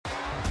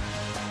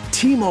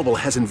T-Mobile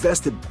has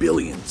invested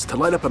billions to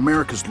light up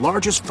America's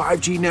largest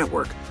 5G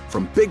network,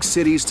 from big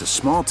cities to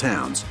small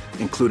towns,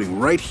 including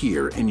right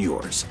here in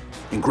yours.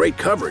 And great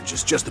coverage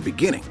is just the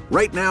beginning.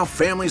 Right now,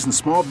 families and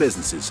small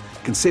businesses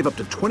can save up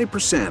to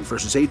 20%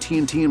 versus AT&T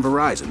and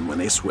Verizon when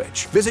they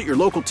switch. Visit your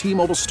local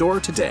T-Mobile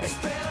store today.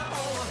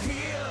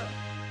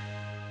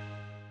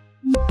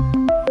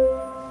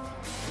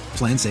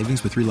 Plan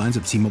savings with 3 lines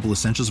of T-Mobile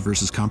Essentials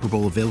versus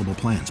comparable available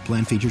plans.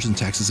 Plan features and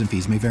taxes and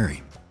fees may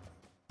vary.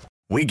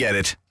 We get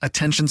it.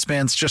 Attention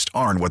spans just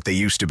aren't what they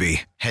used to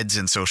be. Heads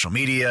in social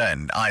media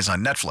and eyes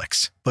on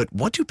Netflix. But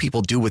what do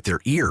people do with their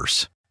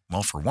ears?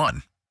 Well, for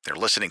one, they're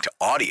listening to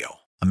audio.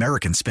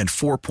 Americans spend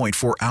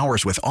 4.4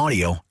 hours with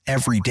audio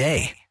every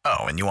day. Oh,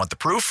 and you want the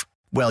proof?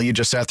 Well, you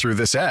just sat through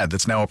this ad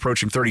that's now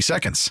approaching 30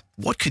 seconds.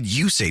 What could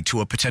you say to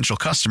a potential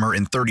customer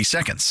in 30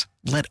 seconds?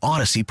 Let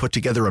Odyssey put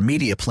together a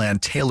media plan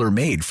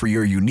tailor-made for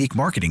your unique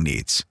marketing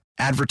needs.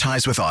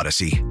 Advertise with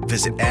Odyssey.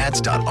 Visit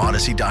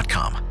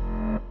ads.odyssey.com.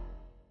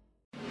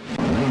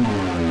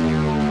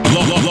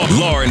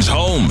 Lawrence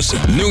Holmes,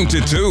 noon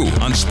to 2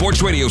 on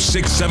Sports Radio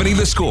 670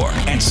 The Score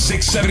and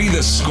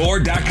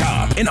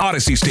 670thescore.com, an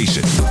Odyssey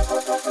station.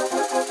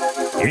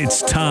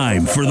 It's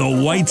time for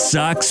the White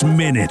Sox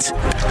Minute.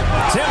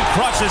 Tim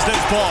crushes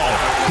this ball.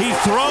 He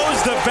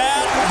throws the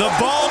bat. The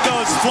ball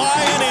goes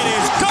flying. It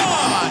is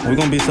gone. We're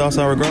going to be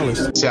Southside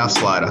regardless. South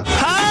Slider.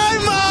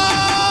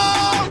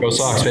 Hi, Mom! Go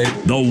Sox, baby.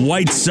 The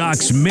White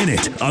Sox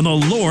Minute on the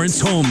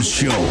Lawrence Holmes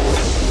Show.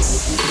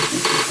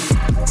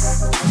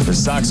 The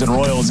Sox and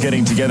Royals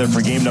getting together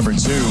for game number 2.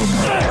 Center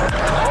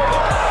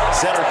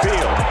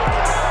field.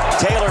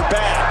 Taylor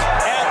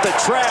back at the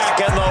track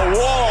and the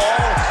wall.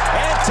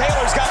 And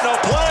Taylor's got no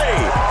play.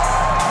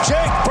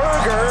 Jake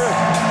Burger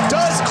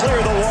does clear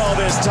the wall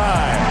this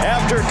time.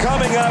 After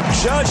coming up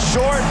just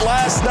short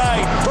last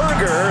night,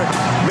 Burger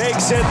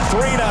makes it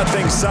 3-0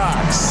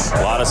 Sox.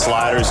 A lot of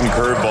sliders and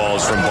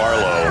curveballs from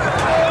Barlow.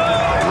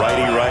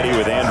 Righty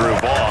with Andrew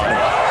Vaughn.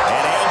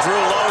 And Andrew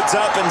loads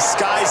up and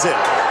skies it.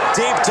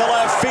 Deep to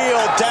left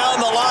field, down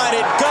the line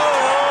it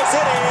goes,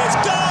 it is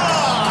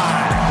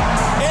gone!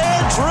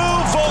 Andrew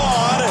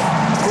Vaughn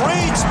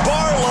greets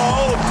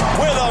Barlow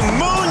with a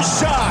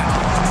moonshot,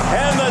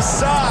 and the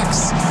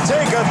Sox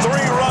take a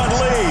 3-run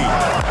lead.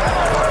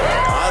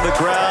 On the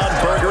ground,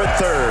 Burger at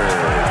third.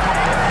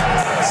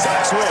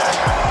 Sox win.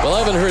 Well, I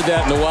haven't heard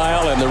that in a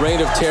while, and the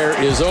reign of terror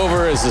is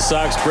over as the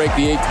Sox break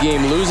the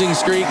 8-game losing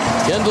streak.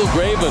 Kendall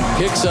Graveman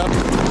picks up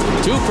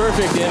 2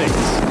 perfect innings.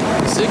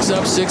 6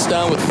 up, 6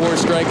 down with 4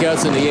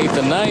 strikeouts in the 8th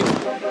and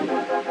 9th.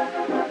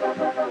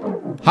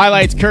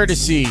 Highlights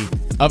courtesy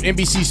of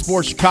NBC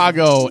Sports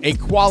Chicago. A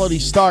quality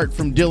start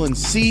from Dylan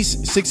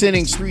Cease. 6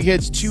 innings, 3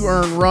 hits, 2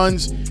 earned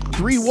runs,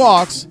 3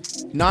 walks,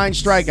 9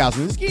 strikeouts.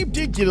 And this game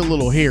did get a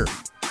little hairy.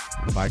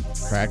 By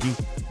Cracky.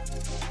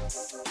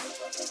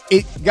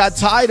 It got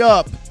tied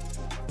up,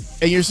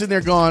 and you're sitting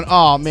there going,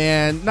 oh,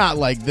 man, not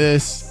like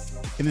this.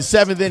 In the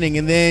 7th inning,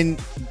 and then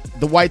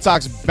the White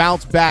Sox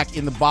bounced back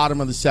in the bottom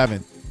of the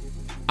 7th.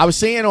 I was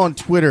saying on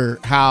Twitter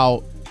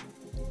how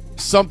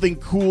something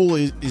cool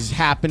is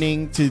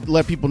happening to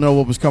let people know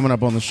what was coming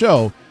up on the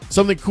show.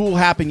 Something cool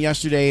happened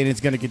yesterday, and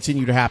it's going to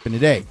continue to happen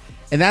today.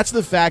 And that's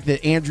the fact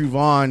that Andrew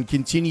Vaughn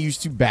continues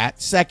to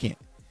bat second.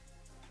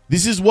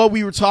 This is what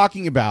we were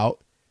talking about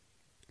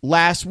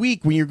last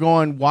week when you're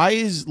going, why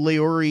is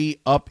Leury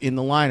up in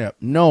the lineup?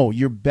 No,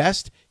 your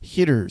best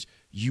hitters,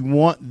 you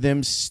want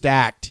them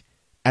stacked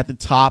at the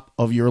top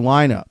of your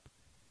lineup.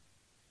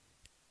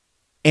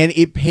 And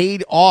it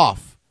paid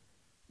off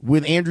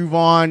with Andrew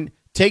Vaughn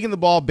taking the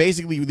ball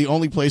basically the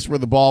only place where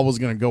the ball was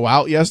going to go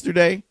out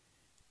yesterday.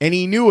 And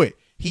he knew it.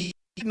 He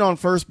hit on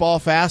first ball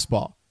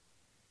fastball.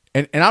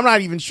 And I'm not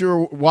even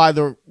sure why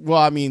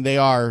they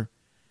are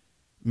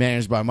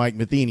managed by Mike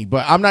Matheny,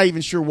 but I'm not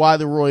even sure why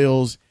the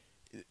Royals,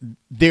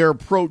 their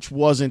approach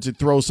wasn't to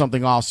throw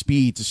something off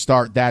speed to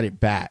start that at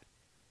bat.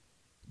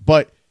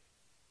 But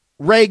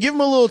Ray, give him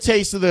a little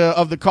taste of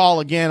the call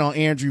again on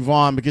Andrew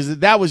Vaughn, because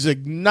that was a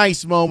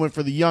nice moment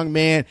for the young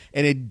man,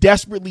 and it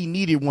desperately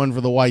needed one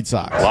for the White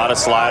Sox. A lot of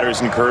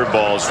sliders and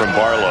curveballs from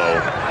Barlow.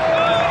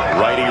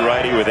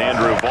 Righty with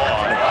Andrew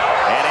Vaughn.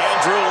 And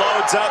Andrew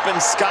loads up and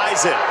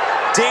skies it.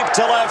 Deep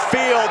to left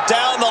field,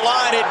 down the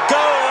line it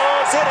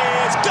goes. It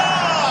is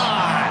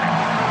gone!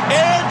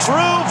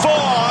 Andrew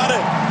Vaughn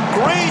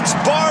greets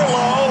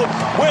Barlow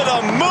with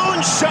a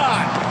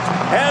moonshot.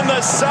 And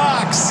the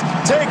Sox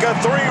take a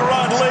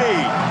 3-run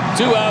lead.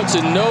 2 outs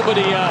and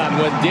nobody on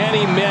when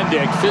Danny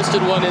Mendick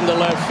fisted one into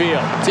left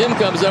field. Tim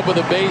comes up with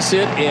a base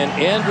hit, and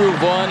Andrew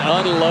Vaughn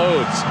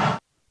unloads.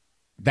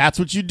 That's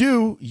what you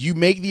do. You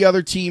make the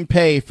other team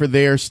pay for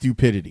their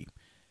stupidity.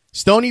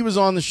 Stoney was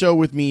on the show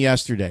with me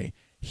yesterday.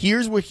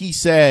 Here's what he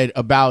said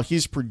about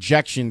his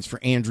projections for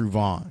Andrew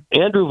Vaughn.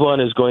 Andrew Vaughn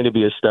is going to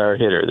be a star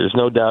hitter. There's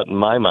no doubt in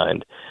my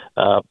mind.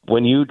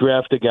 When you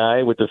draft a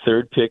guy with the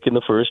 3rd pick in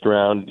the 1st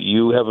round,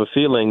 you have a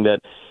feeling that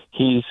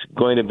he's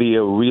going to be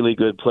a really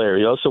good player.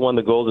 He also won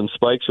the Golden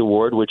Spikes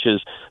Award, which is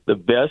the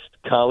best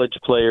college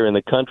player in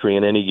the country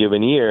in any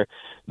given year.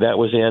 That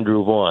was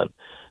Andrew Vaughn.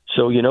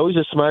 So, he's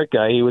a smart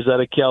guy. He was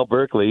out of Cal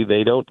Berkeley.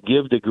 They don't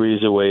give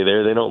degrees away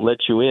there. They don't let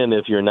you in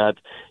if you're not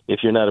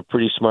a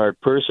pretty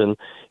smart person.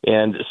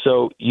 And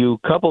so you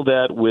couple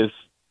that with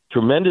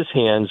tremendous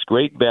hands,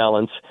 great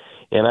balance,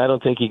 and I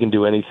don't think he can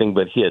do anything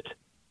but hit.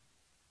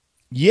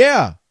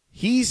 Yeah,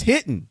 he's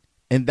hitting,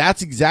 and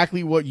that's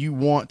exactly what you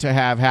want to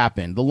have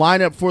happen. The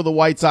lineup for the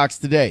White Sox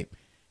today: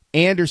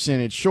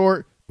 Anderson at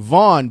short,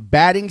 Vaughn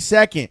batting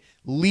second.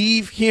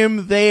 Leave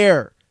him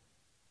there.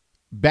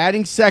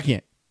 Batting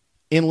second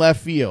in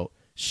left field.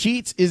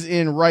 Sheets is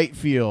in right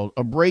field.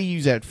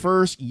 Abreu's at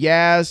first.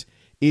 Yaz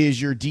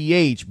is your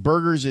DH.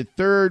 Burger's at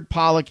third.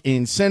 Pollock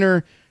in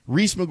center.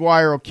 Reese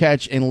McGuire will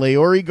catch, and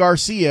Leori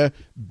Garcia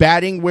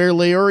batting where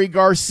Leori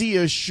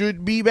Garcia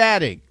should be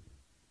batting.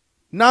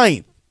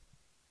 Ninth.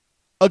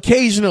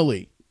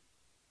 Occasionally.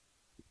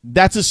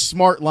 That's a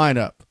smart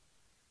lineup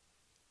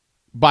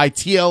by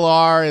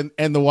TLR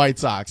and the White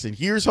Sox. And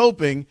here's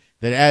hoping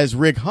that, as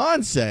Rick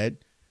Hahn said,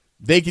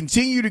 they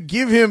continue to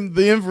give him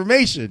the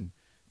information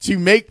to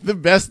make the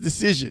best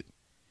decision.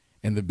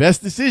 And the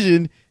best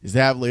decision is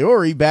to have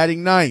Leori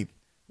batting ninth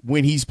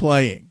when he's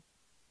playing.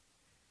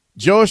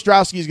 Joe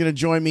Ostrowski is going to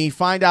join me,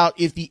 find out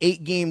if the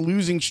 8-game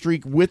losing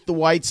streak with the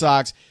White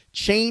Sox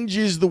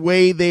changes the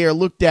way they are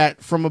looked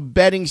at from a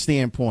betting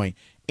standpoint.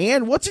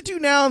 And what's it do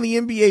now in the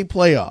NBA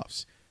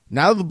playoffs?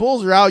 Now that the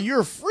Bulls are out,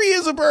 you're free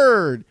as a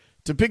bird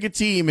to pick a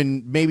team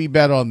and maybe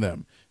bet on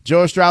them.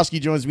 Joe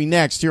Ostrowski joins me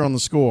next here on The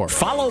Score.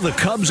 Follow the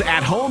Cubs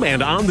at home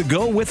and on the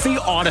go with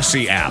the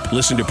Odyssey app.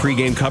 Listen to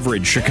pregame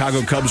coverage,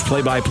 Chicago Cubs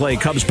play-by-play,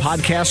 Cubs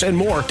podcasts, and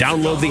more.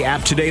 Download the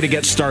app today to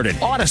get started.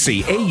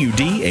 Odyssey,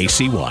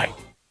 AUDACY.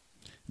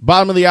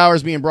 Bottom of the hour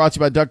is being brought to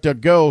you by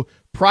DuckDuckGo.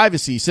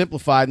 Privacy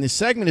simplified. And this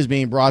segment is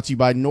being brought to you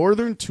by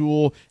Northern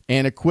Tool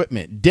and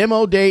Equipment.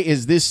 Demo Day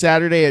is this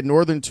Saturday at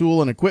Northern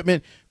Tool and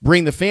Equipment.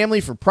 Bring the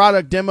family for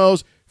product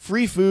demos,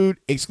 free food,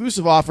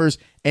 exclusive offers,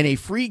 and a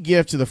free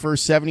gift to the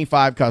first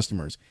 75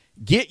 customers.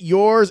 Get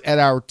yours at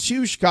our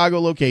 2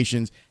 Chicago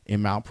locations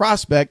in Mount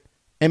Prospect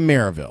and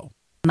Maryville.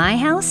 My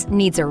house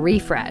needs a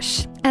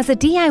refresh. As a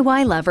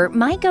DIY lover,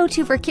 my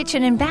go-to for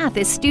kitchen and bath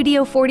is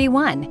Studio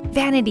 41.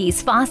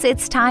 Vanities,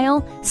 faucets,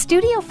 tile.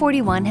 Studio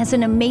 41 has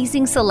an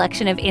amazing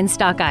selection of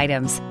in-stock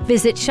items.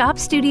 Visit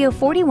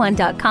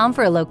shopstudio41.com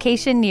for a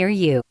location near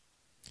you.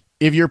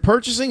 If you're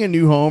purchasing a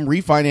new home,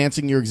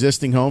 refinancing your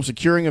existing home,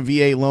 securing a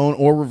VA loan,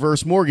 or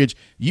reverse mortgage,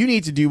 you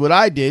need to do what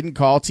I did and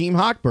call Team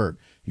Hochberg,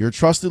 your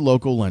trusted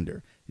local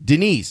lender.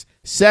 Denise,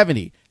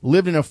 70,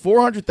 lived in a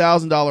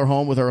 $400,000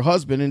 home with her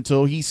husband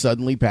until he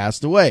suddenly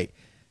passed away.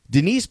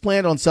 Denise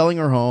planned on selling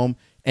her home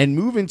and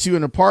move into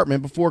an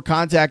apartment before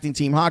contacting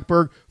Team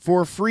Hochberg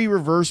for a free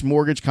reverse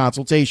mortgage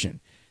consultation.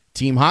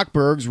 Team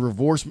Hochberg's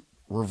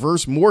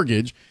reverse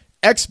mortgage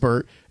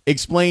expert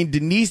explained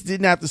Denise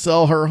didn't have to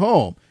sell her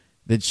home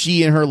that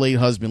she and her late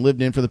husband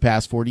lived in for the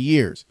past 40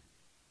 years.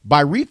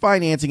 By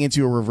refinancing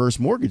into a reverse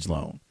mortgage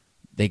loan,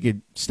 they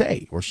could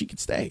stay, or she could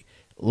stay.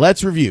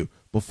 Let's review.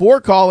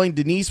 Before calling,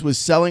 Denise was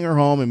selling her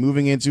home and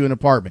moving into an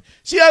apartment.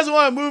 She doesn't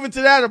want to move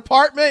into that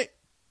apartment.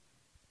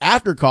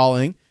 After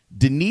calling,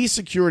 Denise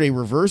secured a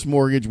reverse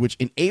mortgage, which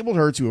enabled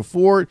her to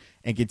afford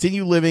and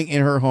continue living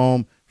in her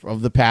home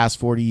of the past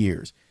 40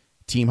 years.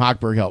 Team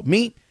Hochberg helped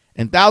me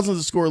and thousands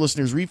of Score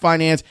listeners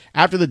refinance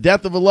after the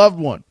death of a loved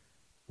one,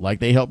 like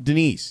they helped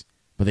Denise.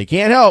 But they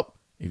can't help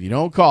if you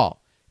don't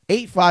call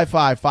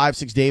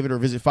 855-56-DAVID or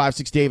visit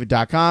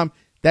 56david.com.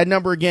 That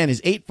number again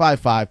is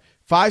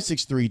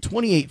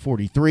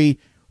 855-563-2843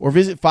 or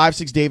visit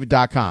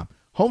 56david.com.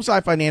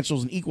 Homeside Financial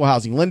is an equal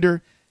housing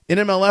lender.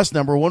 NMLS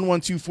number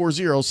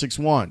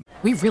 1124061.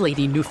 We really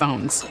need new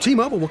phones.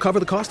 T-Mobile will cover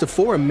the cost of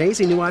 4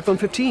 amazing new iPhone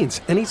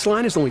 15s, and each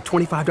line is only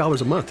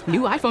 $25 a month.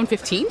 New iPhone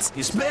 15s?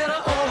 It's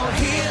better over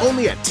here.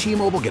 Only at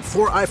T-Mobile, get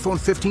 4 iPhone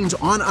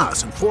 15s on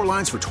us and 4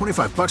 lines for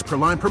 $25 per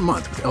line per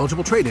month with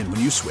eligible trade-in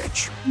when you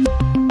switch.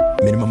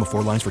 Minimum of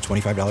 4 lines for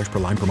 $25 per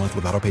line per month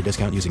with autopay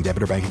discount using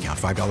debit or bank account.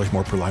 $5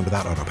 more per line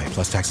without autopay,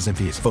 plus taxes and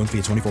fees. Phone fee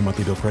at 24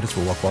 monthly bill credits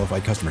for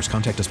well-qualified customers.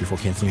 Contact us before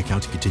canceling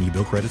account to continue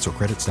bill credits or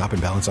credit stop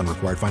and balance on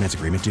required finance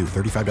agreement due.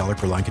 $35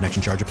 per line connection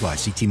charge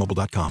applies. See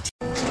T-Mobile.com.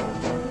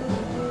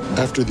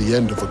 After the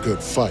end of a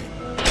good fight,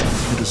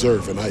 you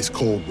deserve an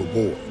ice-cold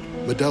reward.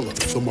 Modelo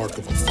is the mark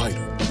of a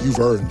fighter. You've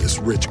earned this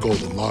rich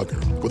golden lager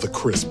with a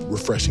crisp,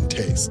 refreshing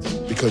taste.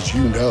 Because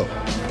you know,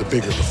 the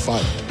bigger the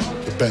fight,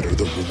 the better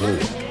the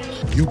reward.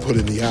 You put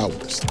in the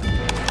hours,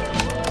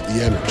 the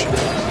energy,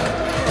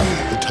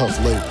 the tough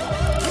labor.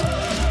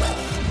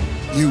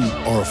 You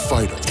are a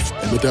fighter,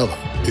 and Modelo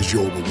is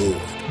your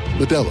reward.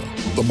 Modelo,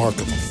 the mark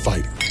of a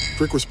fighter.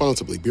 Drink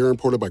responsibly. Beer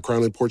imported by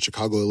Crown Imports,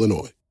 Chicago,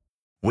 Illinois.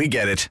 We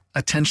get it.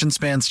 Attention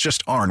spans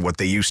just aren't what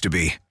they used to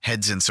be.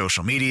 Heads in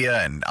social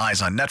media and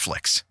eyes on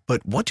Netflix.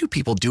 But what do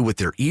people do with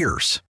their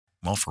ears?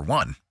 Well, for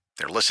one,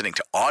 they're listening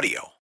to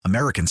audio.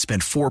 Americans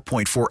spend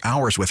 4.4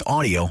 hours with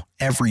audio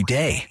every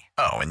day.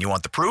 Oh, and you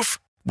want the proof?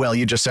 Well,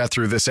 you just sat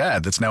through this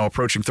ad that's now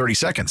approaching 30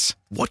 seconds.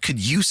 What could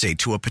you say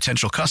to a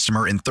potential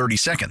customer in 30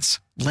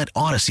 seconds? Let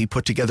Odyssey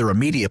put together a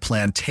media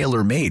plan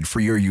tailor-made for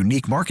your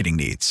unique marketing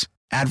needs.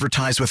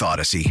 Advertise with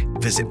Odyssey.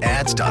 Visit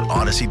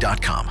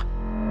ads.odyssey.com.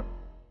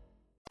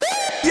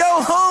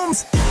 Yo,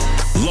 Holmes!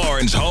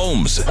 Lawrence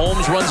Holmes.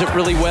 Holmes runs it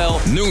really well.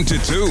 Noon to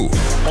 2.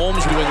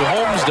 Holmes doing what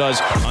Holmes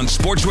does. On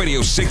Sports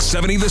Radio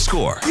 670 The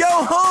Score. Yo,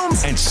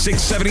 Holmes! And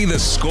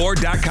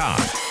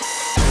 670thescore.com.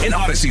 An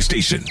Odyssey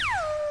station.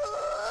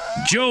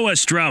 Joe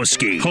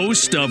Ostrowski,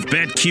 host of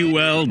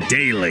BetQL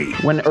Daily.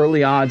 When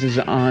Early Odds is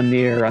on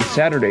the air on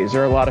Saturdays,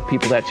 there are a lot of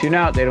people that tune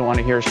out. They don't want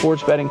to hear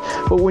sports betting.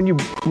 But when you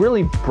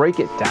really break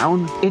it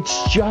down,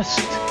 it's just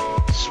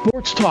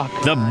sports talk.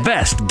 The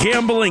best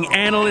gambling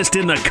analyst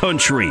in the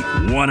country.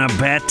 Wanna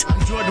bet?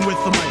 I'm Jordan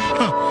with the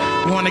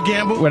mic. Wanna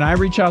gamble? When I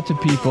reach out to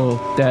people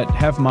that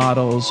have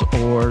models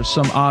or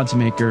some odds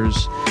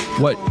makers,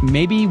 what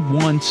maybe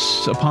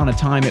once upon a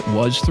time it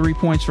was 3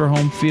 points for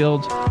home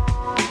field,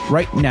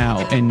 right now,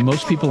 and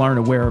most people aren't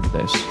aware of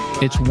this,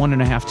 it's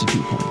 1.5 to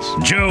 2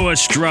 points. Joe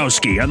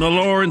Ostrowski on the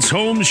Lawrence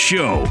Holmes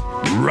Show.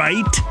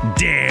 Right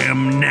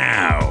damn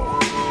now.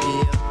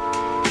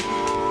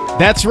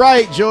 That's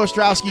right. Joe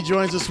Ostrowski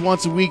joins us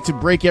once a week to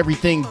break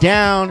everything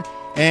down,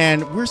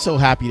 and we're so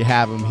happy to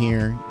have him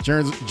here.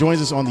 Joins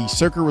us on the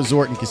Circa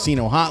Resort and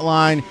Casino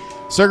Hotline.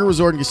 Circa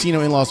Resort and Casino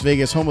in Las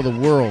Vegas, home of the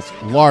world's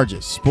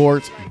largest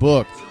sports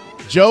book.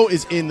 Joe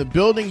is in the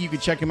building. You can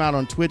check him out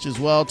on Twitch as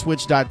well,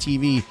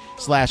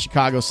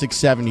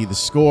 twitch.tv/Chicago670 The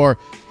Score.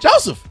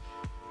 Joseph,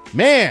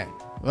 man,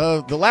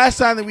 the last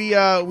time that we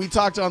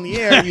talked on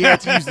the air, we had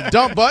to use the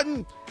dump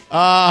button.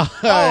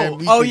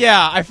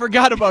 Yeah, I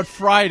forgot about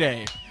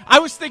Friday. I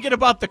was thinking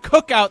about the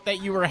cookout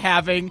that you were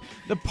having,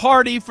 the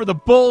party for the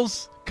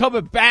Bulls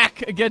coming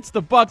back against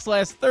the Bucks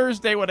last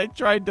Thursday when I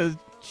tried to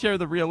share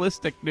the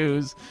realistic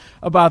news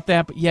about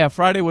that. But yeah,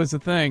 Friday was the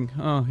thing.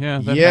 Oh yeah.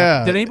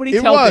 Yeah. Did anybody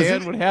tell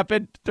Dan what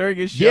happened during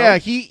his show? Yeah,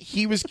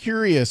 he was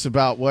curious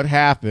about what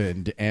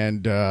happened,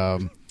 and I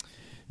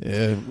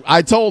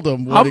told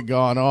him what had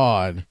gone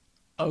on.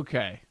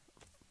 Okay.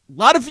 A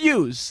lot of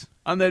views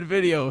on that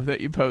video that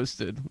you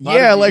posted.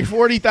 Yeah, like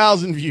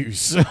 40,000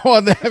 views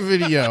on that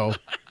video.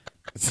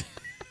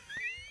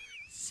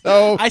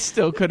 So I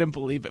still couldn't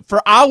believe it.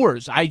 For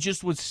hours, I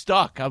just was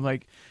stuck. I'm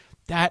like,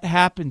 that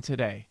happened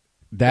today.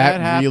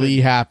 That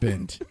really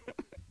happened.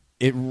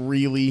 It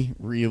really,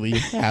 really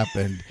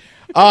happened.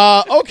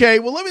 Okay,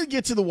 well, let me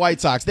get to the White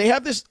Sox. They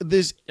have this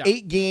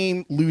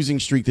 8-game losing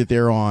streak that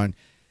they're on.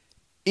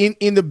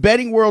 In the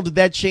betting world, did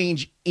that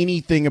change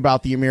anything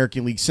about the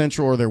American League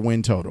Central or their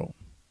win total?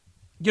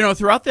 You know,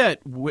 throughout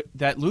that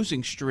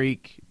losing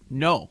streak,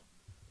 no,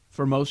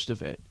 for most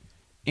of it.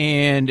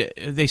 And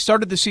they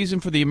started the season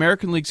for the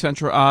American League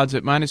Central odds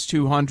at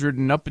 -200,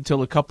 and up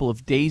until a couple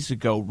of days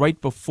ago,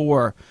 right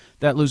before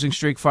that losing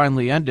streak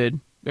finally ended,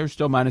 they were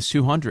still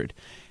 -200.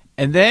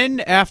 And then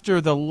after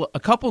a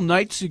couple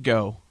nights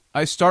ago,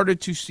 I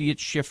started to see it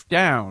shift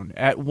down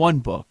at one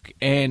book,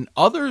 and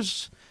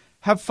others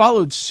have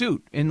followed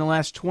suit in the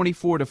last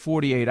 24 to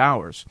 48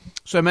 hours.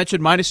 So I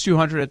mentioned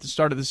 -200 at the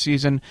start of the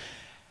season.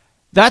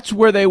 That's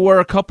where they were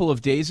a couple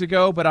of days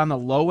ago, but on the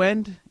low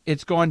end,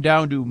 it's gone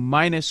down to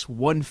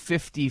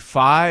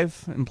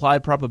 -155,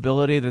 implied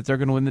probability that they're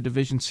going to win the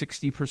division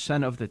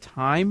 60% of the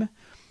time.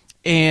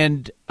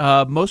 And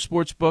most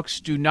sports books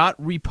do not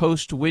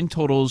repost win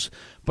totals,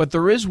 but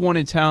there is one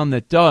in town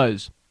that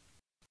does.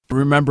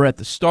 Remember at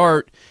the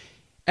start,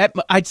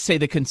 I'd say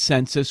the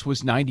consensus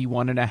was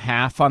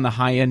 91.5 on the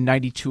high end,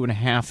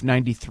 92.5,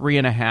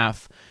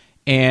 93.5.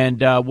 And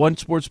one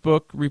sports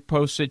book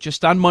reposts it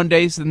just on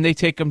Mondays, then they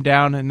take them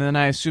down, and then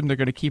I assume they're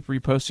going to keep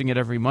reposting it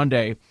every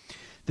Monday.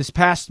 This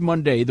past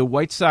Monday, the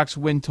White Sox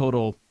win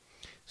total,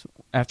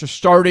 after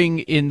starting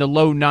in the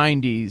low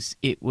 90s,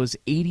 it was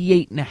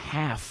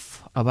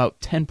 88.5,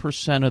 about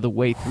 10% of the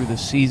way through the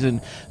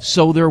season.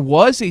 So there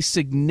was a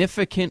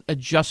significant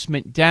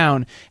adjustment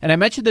down. And I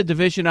mentioned the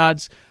division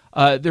odds.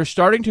 They're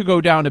starting to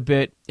go down a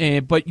bit,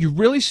 but you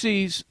really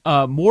see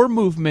more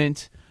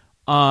movement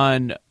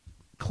on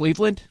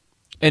Cleveland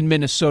and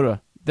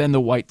Minnesota than the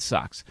White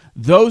Sox.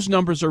 Those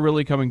numbers are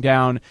really coming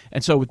down,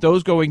 and so with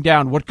those going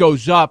down, what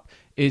goes up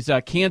is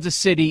Kansas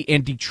City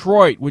and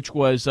Detroit, which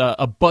was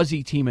a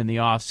buzzy team in the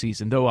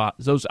offseason.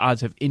 Those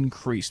odds have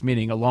increased,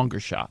 meaning a longer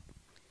shot.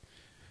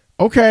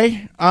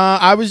 Okay.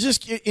 I was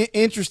just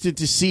interested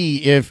to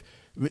see if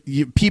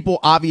people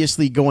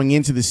obviously going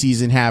into the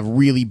season have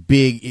really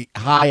big,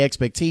 high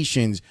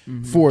expectations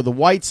for the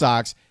White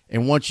Sox,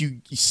 and once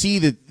you see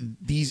that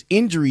these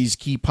injuries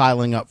keep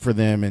piling up for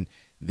them and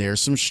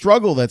there's some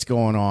struggle that's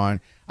going on,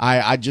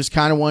 I just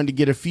kind of wanted to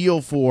get a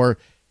feel for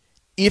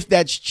if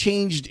that's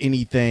changed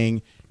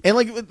anything. And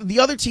like the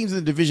other teams in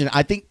the division,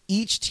 I think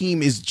each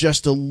team is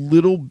just a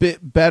little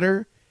bit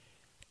better.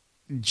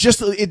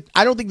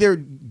 I don't think they're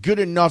good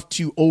enough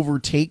to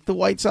overtake the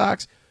White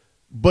Sox,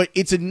 but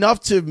it's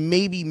enough to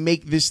maybe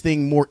make this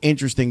thing more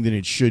interesting than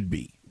it should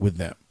be with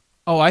them.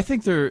 Oh, I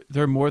think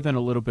they're more than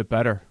a little bit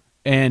better.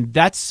 And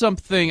that's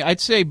something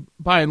I'd say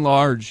by and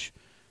large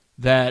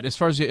that as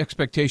far as the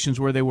expectations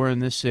where they were in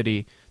this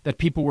city, that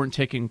people weren't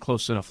taking a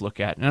close enough look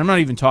at. And I'm not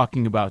even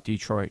talking about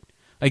Detroit.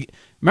 Like,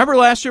 remember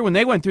last year when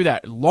they went through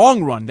that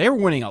long run, they were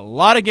winning a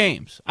lot of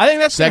games. I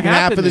think that's second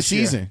half of the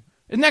season.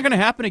 Isn't that going to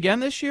happen again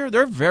this year?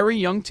 They're a very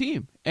young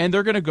team, and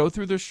they're going to go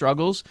through their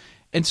struggles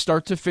and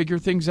start to figure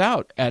things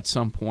out at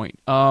some point.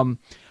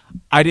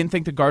 I didn't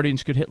think the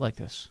Guardians could hit like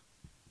this,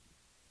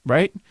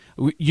 right?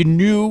 You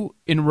knew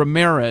in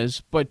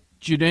Ramirez, but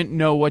you didn't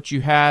know what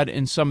you had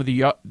in some of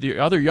the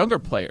other younger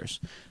players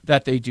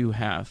that they do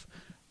have.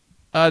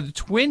 The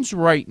Twins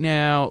right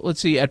now,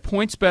 let's see, at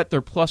PointsBet,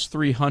 they're plus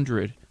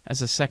 300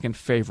 as a second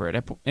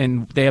favorite,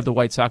 and they have the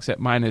White Sox at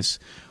minus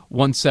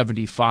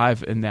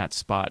 175 in that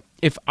spot.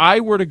 If I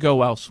were to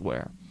go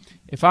elsewhere,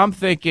 if I'm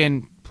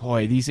thinking,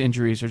 boy, these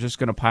injuries are just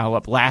going to pile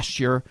up. Last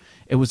year,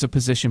 it was the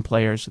position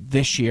players.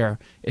 This year,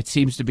 it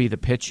seems to be the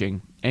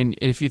pitching. And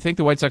if you think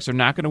the White Sox are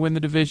not going to win the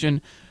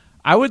division,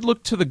 I would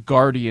look to the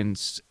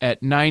Guardians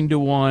at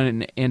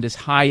 9-1 and as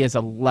high as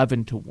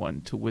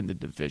 11-1 to win the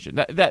division.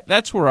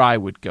 That's where I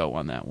would go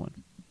on that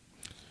one.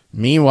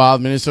 Meanwhile,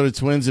 the Minnesota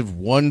Twins have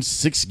won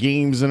 6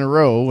 games in a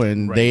row,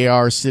 and they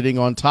are sitting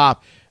on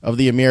top of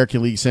the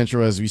American League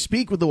Central as we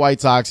speak, with the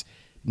White Sox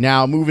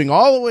now moving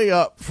all the way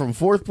up from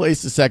 4th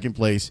place to 2nd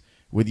place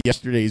with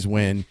yesterday's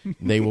win.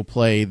 They will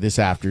play this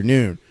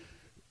afternoon.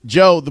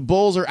 Joe, the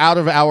Bulls are out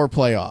of our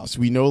playoffs.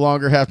 We no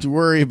longer have to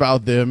worry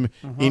about them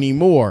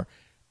anymore.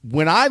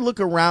 When I look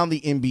around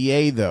the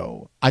NBA,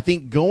 though, I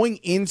think going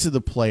into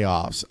the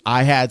playoffs,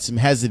 I had some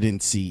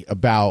hesitancy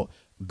about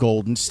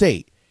Golden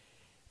State.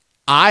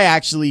 I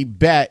actually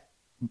bet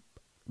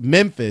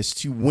Memphis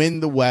to win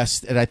the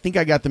West, and I think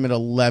I got them at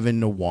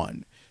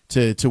 11-1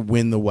 to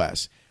win the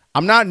West.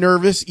 I'm not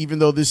nervous, even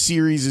though this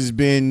series has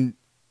been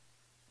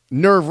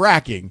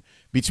nerve-wracking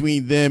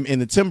between them and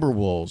the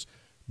Timberwolves.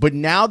 But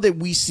now that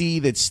we see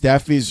that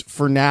Steph is,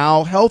 for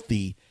now,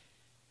 healthy,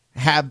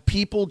 have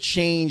people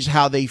changed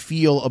how they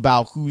feel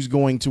about who's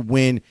going to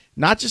win,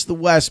 not just the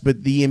West,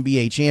 but the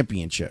NBA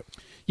championship?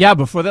 Yeah,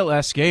 before that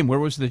last game, where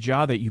was the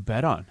Ja that you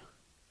bet on?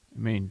 I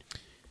mean,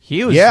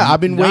 he was. Yeah,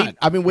 I've been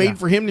waiting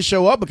for him to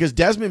show up because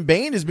Desmond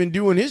Bane has been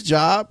doing his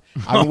job.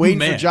 I've been waiting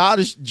for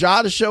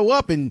Ja to show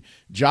up, and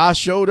Ja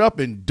showed up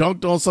and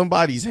dunked on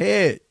somebody's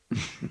head.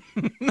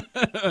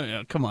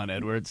 Come on,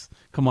 Edwards.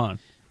 Come on.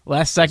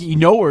 Last second, you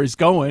know where he's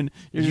going.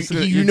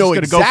 You know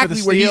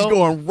exactly where he's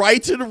going,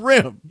 right to the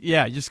rim.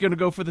 Yeah, you're just going to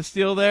go for the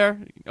steal there,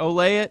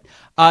 Olay it.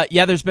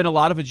 Yeah, there's been a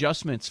lot of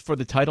adjustments for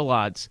the title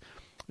odds.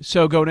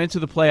 So going into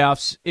the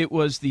playoffs, it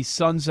was the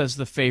Suns as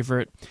the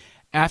favorite.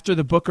 After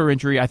the Booker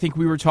injury, I think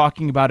we were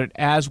talking about it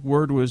as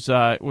word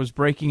was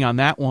breaking on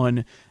that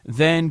one.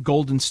 Then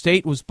Golden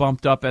State was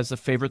bumped up as the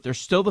favorite. They're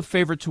still the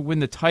favorite to win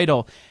the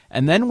title.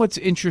 And then what's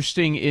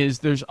interesting is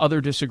there's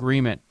other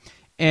disagreement.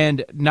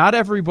 And not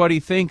everybody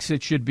thinks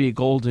it should be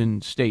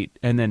Golden State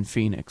and then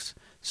Phoenix.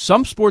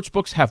 Some sports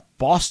books have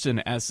Boston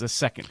as the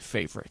second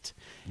favorite.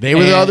 They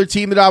were the other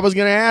team that I was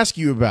going to ask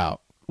you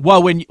about.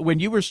 Well, when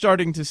you were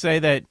starting to say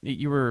that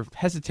you were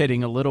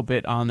hesitating a little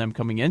bit on them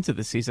coming into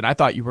the season, I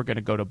thought you were going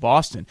to go to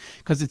Boston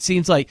because it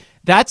seems like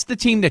that's the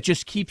team that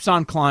just keeps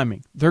on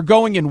climbing. They're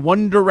going in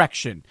one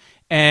direction.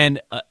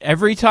 And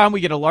every time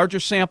we get a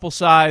larger sample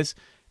size,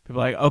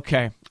 people are like,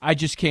 okay, I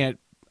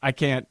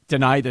can't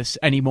deny this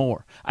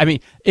anymore. I mean,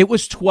 it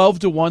was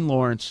 12-1,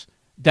 Lawrence,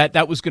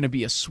 that was going to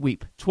be a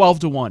sweep.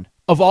 12-1.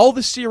 Of all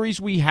the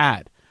series we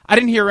had, I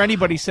didn't hear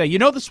anybody say, you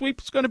know the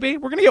sweep is going to be?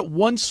 We're going to get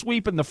one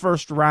sweep in the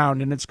first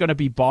round, and it's going to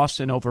be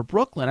Boston over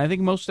Brooklyn. I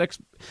think most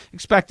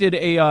expected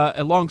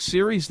a long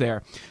series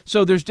there.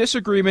 So there's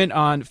disagreement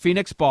on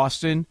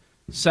Phoenix-Boston,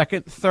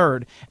 second,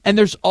 third. And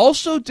there's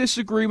also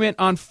disagreement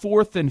on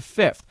fourth and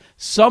fifth.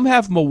 Some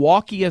have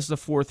Milwaukee as the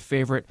fourth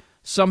favorite.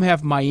 Some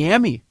have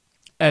Miami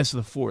as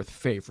the fourth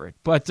favorite.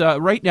 But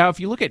right now, if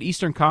you look at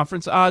Eastern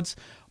Conference odds,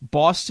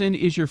 Boston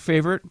is your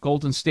favorite,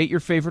 Golden State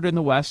your favorite in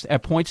the West.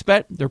 At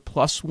PointsBet, they're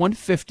plus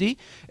 150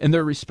 in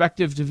their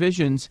respective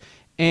divisions.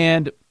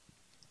 And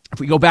if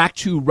we go back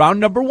to round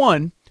number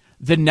 1,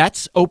 the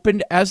Nets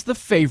opened as the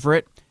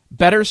favorite.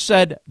 Bettors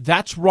said,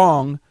 that's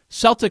wrong.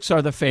 Celtics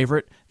are the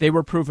favorite. They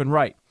were proven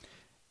right.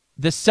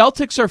 The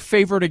Celtics are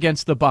favored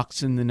against the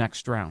Bucks in the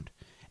next round.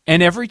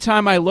 And every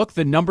time I look,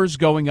 the number's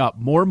going up.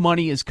 More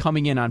money is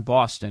coming in on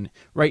Boston.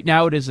 Right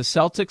now, it is the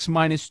Celtics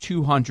minus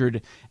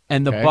 200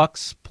 and the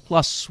Bucks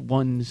plus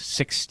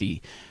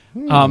 160.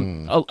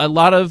 A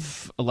lot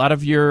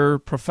of your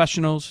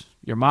professionals,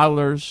 your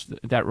modelers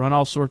that run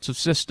all sorts of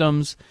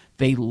systems,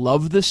 they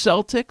love the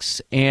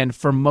Celtics. And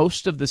for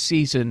most of the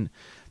season,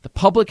 the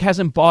public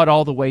hasn't bought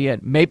all the way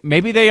in.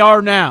 Maybe they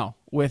are now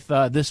with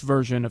this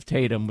version of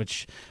Tatum,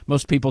 which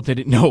most people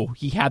didn't know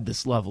he had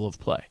this level of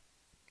play.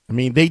 I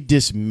mean, they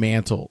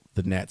dismantled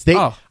the Nets.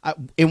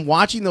 In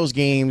watching those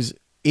games,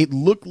 it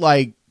looked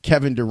like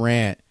Kevin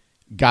Durant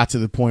got to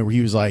the point where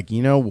he was like,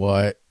 you know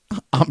what?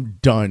 I'm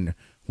done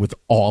with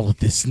all of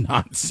this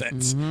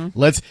nonsense.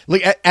 Let's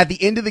look at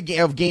the end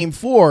of game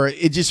 4.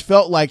 It just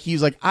felt like he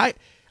was like, I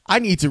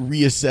need to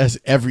reassess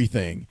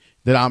everything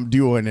that I'm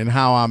doing and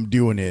how I'm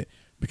doing it,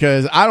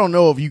 because I don't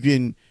know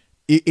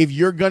if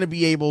you're going to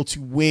be able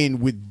to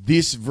win with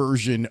this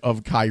version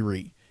of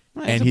Kyrie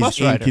and his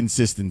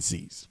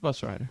inconsistencies.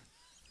 Bus rider.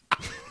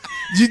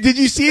 Did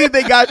you see that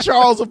they got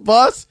Charles a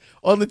bus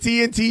on the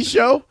TNT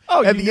show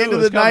at the end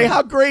of the night?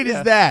 How great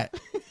is that?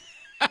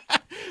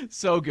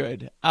 So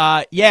good.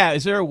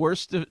 Is there a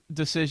worse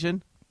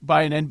decision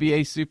by an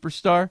NBA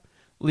superstar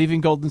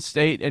leaving Golden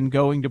State and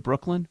going to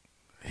Brooklyn?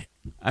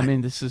 I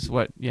mean, this is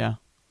what, I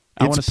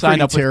want to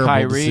sign up with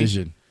Kyrie.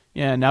 Decision.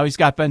 Yeah, now he's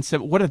got Ben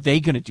Simmons. What are they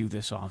going to do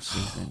this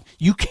offseason?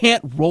 You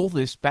can't roll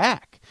this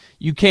back.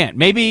 You can't.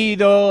 Maybe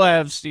they'll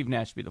have Steve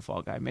Nash be the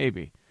fall guy.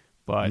 Maybe.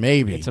 But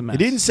maybe. It's a mess. It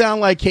didn't sound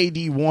like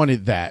KD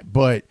wanted that,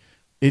 but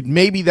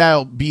maybe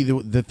that'll be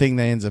the thing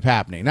that ends up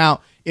happening.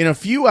 Now, in a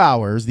few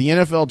hours, the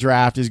NFL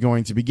draft is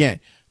going to begin.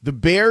 The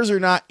Bears are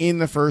not in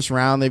the first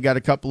round. They've got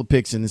a couple of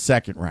picks in the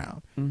second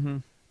round.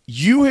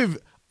 Mm-hmm.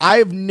 I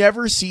have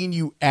never seen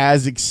you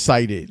as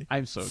excited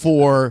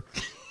for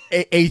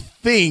a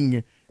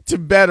thing to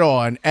bet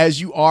on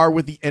as you are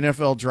with the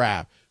NFL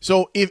draft.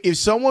 So if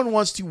someone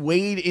wants to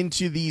wade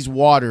into these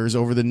waters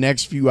over the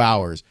next few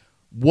hours,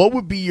 what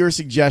would be your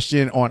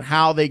suggestion on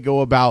how they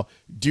go about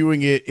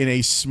doing it in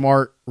a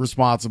smart,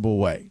 responsible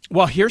way?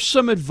 Well, here's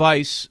some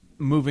advice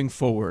moving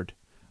forward.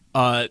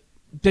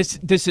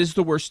 This is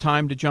the worst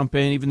time to jump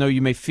in, even though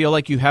you may feel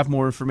like you have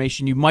more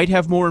information. You might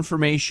have more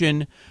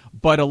information,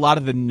 but a lot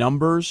of the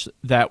numbers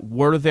that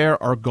were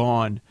there are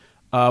gone.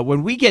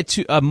 When we get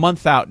to a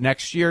month out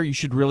next year, you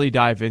should really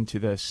dive into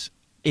this.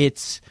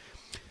 It's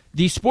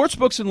the sports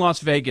books in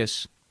Las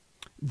Vegas.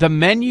 The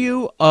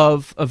menu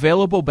of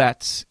available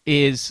bets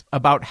is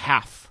about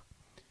half.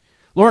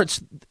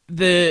 Lawrence,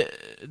 the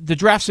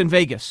draft's in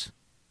Vegas.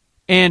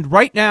 And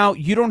right now,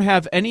 you don't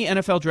have any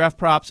NFL draft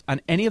props on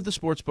any of the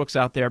sports books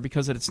out there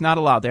because it's not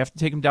allowed. They have to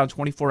take them down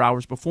 24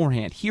 hours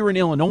beforehand. Here in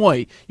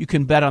Illinois, you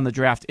can bet on the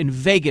draft. In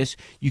Vegas,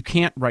 you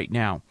can't right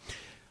now.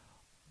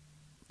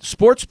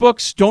 Sports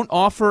books don't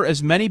offer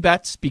as many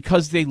bets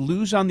because they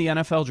lose on the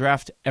NFL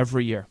draft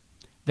every year.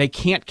 They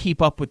can't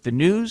keep up with the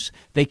news.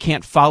 They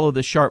can't follow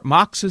the sharp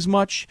mocks as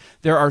much.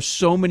 There are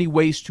so many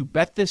ways to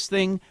bet this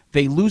thing.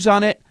 They lose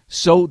on it,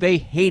 so they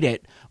hate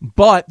it.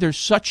 But there's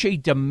such a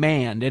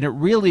demand, and it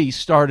really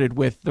started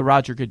with the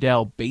Roger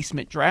Goodell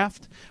basement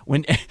draft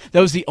when that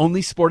was the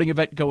only sporting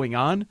event going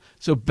on.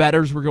 So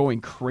bettors were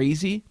going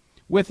crazy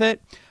with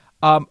it.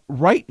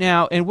 Right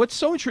now, and what's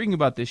so intriguing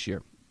about this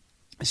year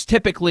is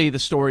typically the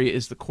story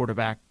is the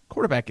quarterback.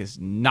 Quarterback is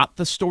not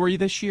the story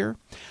this year.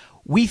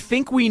 We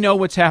think we know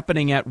what's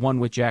happening at one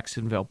with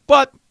Jacksonville,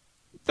 but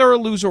they're a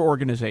loser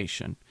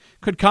organization.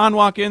 Could Khan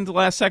walk in the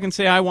last second and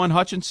say, I want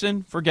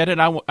Hutchinson, forget it,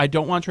 I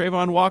don't want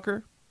Trayvon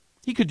Walker?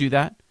 He could do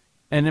that,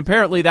 and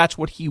apparently that's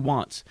what he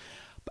wants.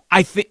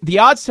 I think the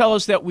odds tell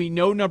us that we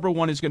know number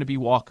one is going to be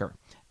Walker.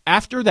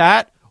 After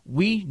that,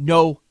 we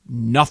know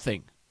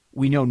nothing.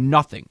 We know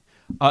nothing.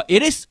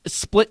 It is a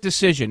split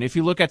decision. If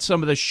you look at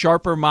some of the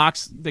sharper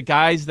mocks, the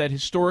guys that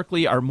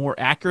historically are more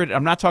accurate,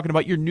 I'm not talking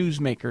about your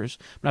newsmakers.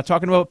 I'm not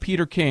talking about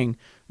Peter King,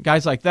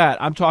 guys like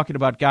that. I'm talking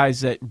about guys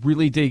that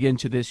really dig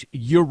into this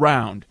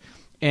year-round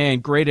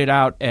and grade it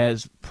out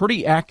as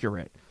pretty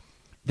accurate.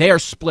 They are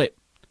split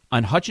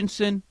on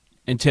Hutchinson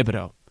and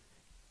Thibodeau.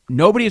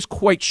 Nobody is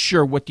quite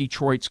sure what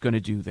Detroit's going to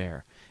do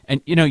there.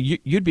 And,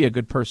 you'd be a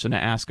good person to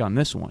ask on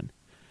this one.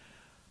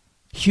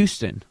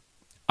 Houston,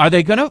 are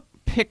they going to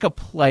pick a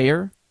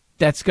player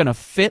that's going to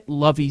fit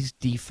Lovey's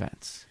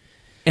defense?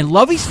 And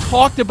Lovey's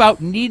talked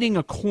about needing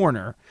a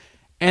corner,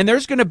 and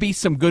there's going to be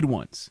some good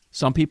ones.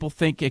 Some people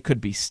think it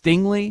could be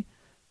Stingley.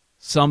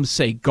 Some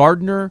say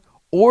Gardner.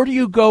 Or do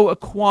you go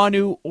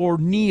Ekwonu or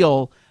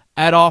Neal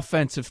at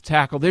offensive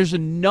tackle? There's a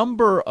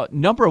number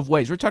of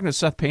ways. We were talking to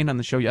Seth Payne on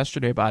the show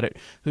yesterday about it,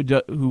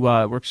 who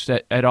works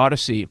at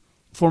Odyssey,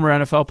 former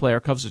NFL player,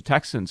 covers the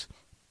Texans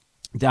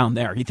down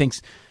there. He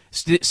thinks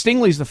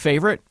Stingley's the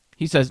favorite.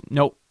 He says,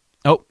 nope,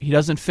 he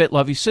doesn't fit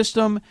Lovey's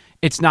system.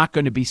 It's not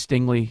going to be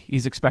Stingley.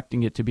 He's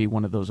expecting it to be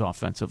one of those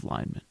offensive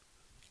linemen.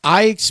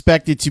 I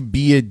expect it to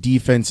be a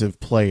defensive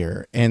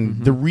player,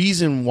 and the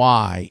reason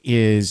why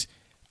is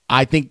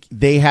I think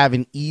they have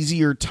an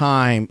easier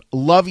time.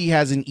 Lovey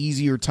has an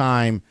easier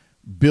time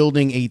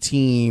building a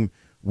team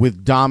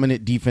with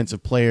dominant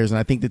defensive players, and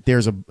I think that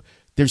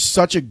there's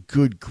such a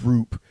good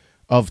group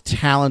of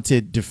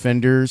talented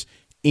defenders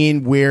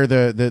in where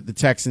the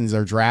Texans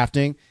are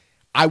drafting.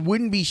 I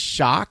wouldn't be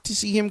shocked to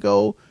see him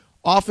go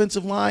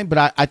offensive line,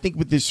 but I think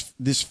with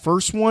this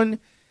first one,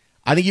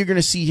 I think you're going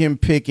to see him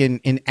pick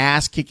an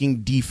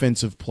ass-kicking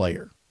defensive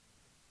player.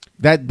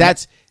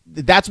 That's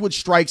what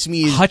strikes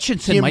me. Is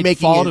Hutchinson him might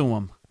fall to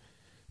him.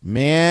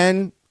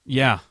 Man.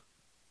 Yeah.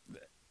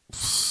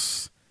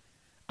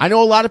 I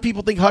know a lot of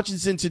people think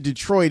Hutchinson to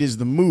Detroit is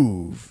the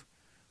move,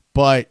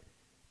 but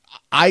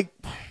I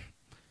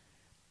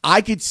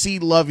could see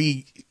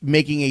Lovey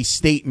making a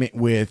statement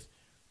with,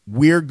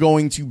 we're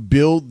going to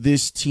build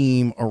this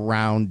team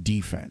around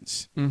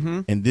defense.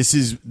 Mm-hmm. And this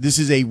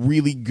is a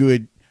really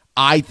good,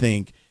 I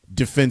think,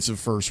 defensive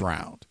first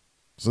round.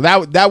 So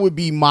that would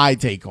be my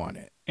take on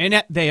it.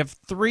 And they have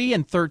 3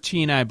 and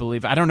 13, I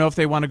believe. I don't know if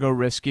they want to go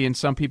risky, and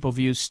some people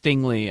view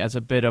Stingley as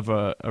a bit of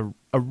a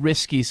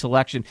risky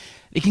selection.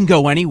 It can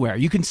go anywhere.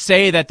 You can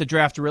say that the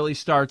draft really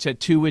starts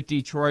at 2 with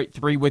Detroit,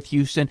 3 with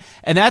Houston,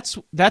 and that's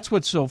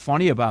what's so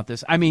funny about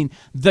this. I mean,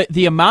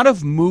 the amount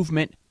of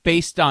movement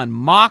based on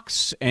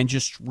mocks and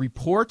just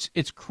reports,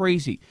 it's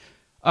crazy.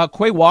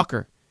 Quay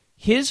Walker,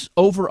 his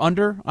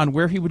over-under on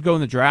where he would go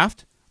in the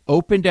draft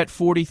opened at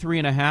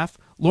 43.5.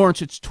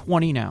 Lawrence, it's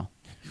 20 now.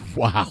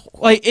 Wow.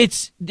 Like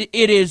it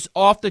is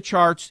off the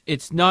charts.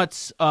 It's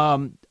nuts.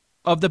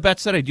 Of the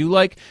bets that I do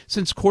like,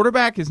 since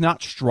quarterback is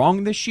not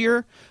strong this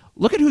year,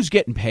 look at who's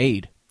getting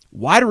paid.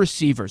 Wide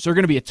receivers. There are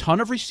going to be a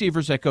ton of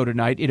receivers that go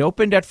tonight. It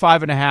opened at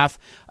 5.5.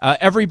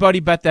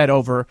 Everybody bet that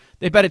over.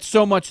 They bet it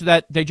so much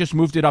that they just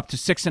moved it up to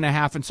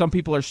 6.5, and some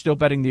people are still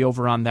betting the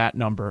over on that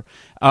number.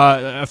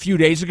 A few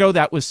days ago,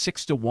 that was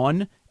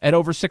 6-1 at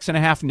over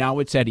 6.5. Now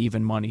it's at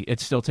even money.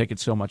 It's still taking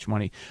so much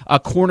money.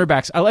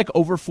 Cornerbacks, I like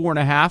over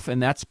 4.5,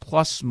 and that's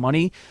plus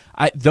money.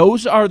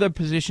 Those are the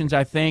positions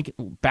I think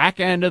back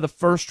end of the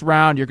first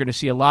round. You're going to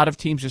see a lot of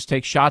teams just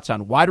take shots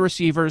on wide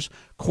receivers,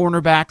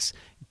 cornerbacks.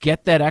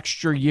 Get that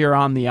extra year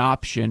on the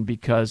option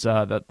because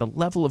the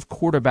level of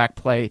quarterback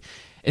play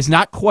is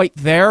not quite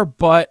there,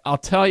 but I'll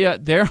tell you,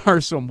 there are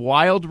some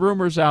wild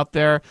rumors out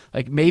there,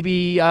 like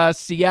maybe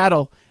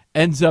Seattle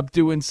ends up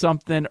doing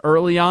something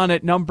early on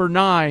at number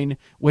 9,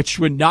 which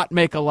would not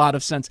make a lot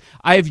of sense.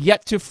 I have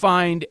yet to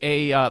find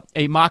a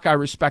mock I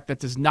respect that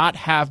does not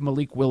have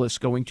Malik Willis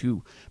going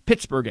to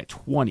Pittsburgh at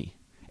 20.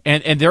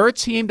 And they're a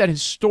team that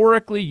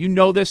historically, you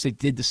know this, they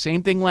did the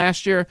same thing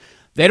last year.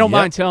 They don't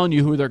mind telling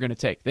you who they're going to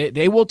take.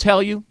 They will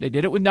tell you. They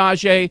did it with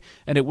Najee,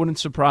 and it wouldn't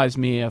surprise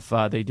me if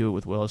they do it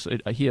with Willis.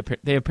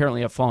 They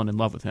apparently have fallen in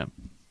love with him.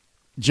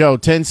 Joe,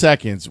 10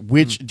 seconds.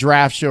 Which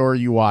draft show are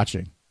you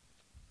watching?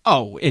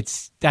 Oh,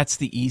 that's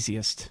the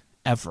easiest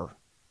ever.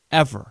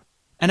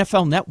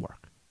 NFL Network.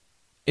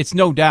 It's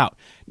no doubt.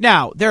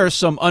 Now, there are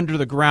some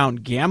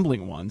under-the-ground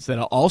gambling ones that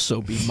I'll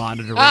also be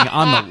monitoring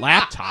on the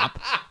laptop.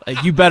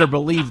 You better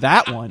believe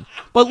that one.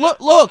 But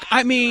look,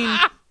 I mean,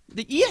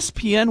 the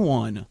ESPN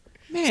one,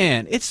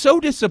 man, it's so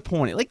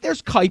disappointing. Like,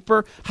 there's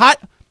Kuiper.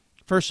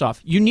 First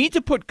off, you need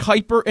to put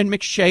Kuiper and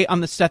McShay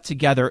on the set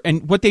together,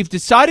 and what they've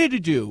decided to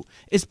do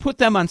is put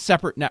them on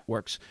separate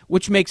networks,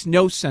 which makes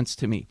no sense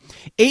to me.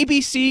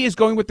 ABC is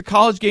going with the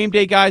College Game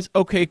Day guys.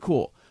 Okay,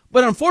 cool.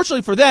 But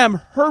unfortunately for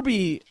them,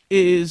 Herbie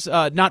is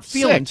not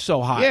feeling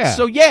so hot.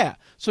 Yeah.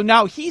 So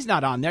now he's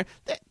not on there.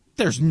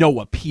 There's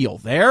no appeal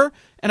there.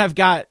 And I've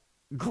got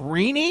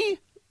Greeny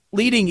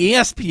leading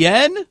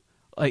ESPN.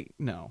 Like,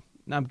 no,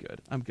 I'm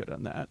good. I'm good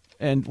on that.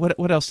 And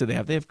what else do they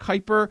have? They have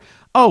Kuiper.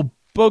 Oh,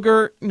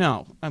 Booger.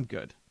 No, I'm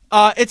good.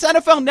 It's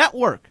NFL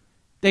Network.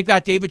 They've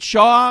got David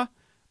Shaw.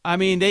 I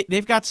mean,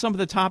 they've got some of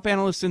the top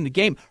analysts in the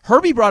game.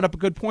 Herbie brought up a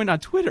good point on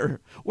Twitter.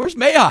 Where's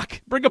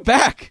Mayock? Bring him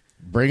back.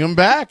 Bring him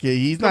back.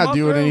 He's not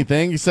doing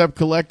anything except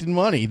collecting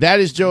money. That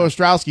is Joe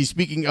Ostrowski.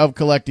 Speaking of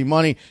collecting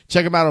money,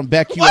 check him out on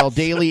BetQL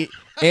Daily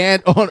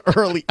and on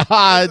Early Odds.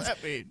 What does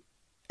that mean?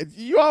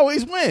 You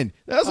always win.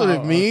 That's what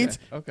it means.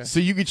 Okay. So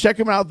you can check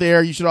him out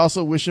there. You should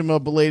also wish him a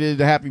belated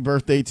happy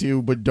birthday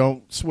too, but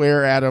don't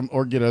swear at him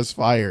or get us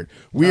fired.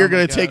 We are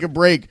going to take a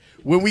break.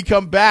 When we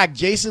come back,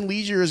 Jason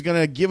Leisure is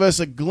going to give us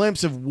a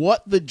glimpse of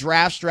what the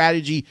draft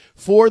strategy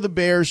for the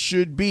Bears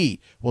should be.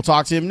 We'll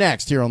talk to him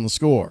next here on The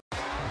Score.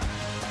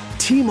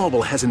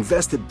 T-Mobile has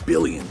invested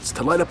billions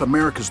to light up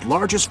America's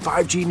largest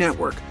 5G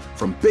network,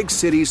 from big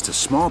cities to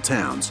small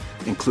towns,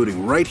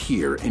 including right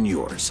here in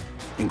yours.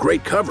 And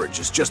great coverage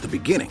is just the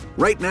beginning.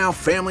 Right now,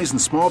 families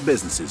and small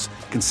businesses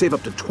can save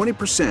up to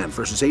 20%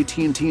 versus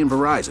AT&T and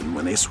Verizon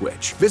when they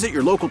switch. Visit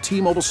your local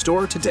T-Mobile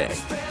store today.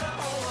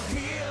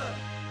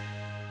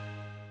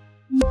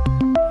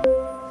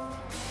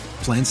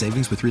 Plan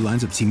savings with 3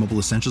 lines of T-Mobile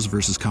Essentials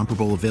versus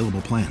comparable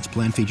available plans.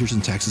 Plan features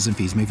and taxes and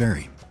fees may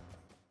vary.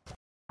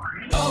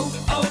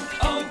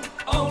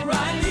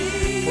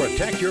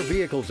 Protect your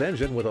vehicle's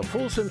engine with a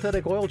full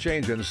synthetic oil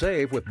change and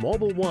save with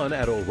Mobil 1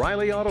 at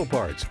O'Reilly Auto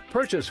Parts.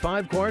 Purchase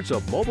 5 quarts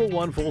of Mobil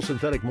 1 full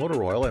synthetic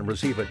motor oil and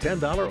receive a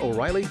 $10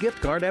 O'Reilly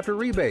gift card after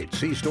rebate.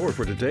 See store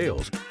for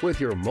details. With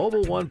your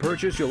Mobil 1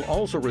 purchase, you'll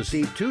also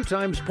receive 2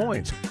 times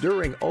points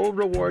during O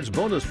Rewards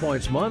Bonus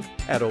Points Month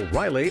at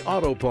O'Reilly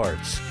Auto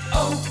Parts.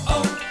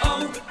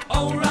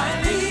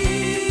 O'Reilly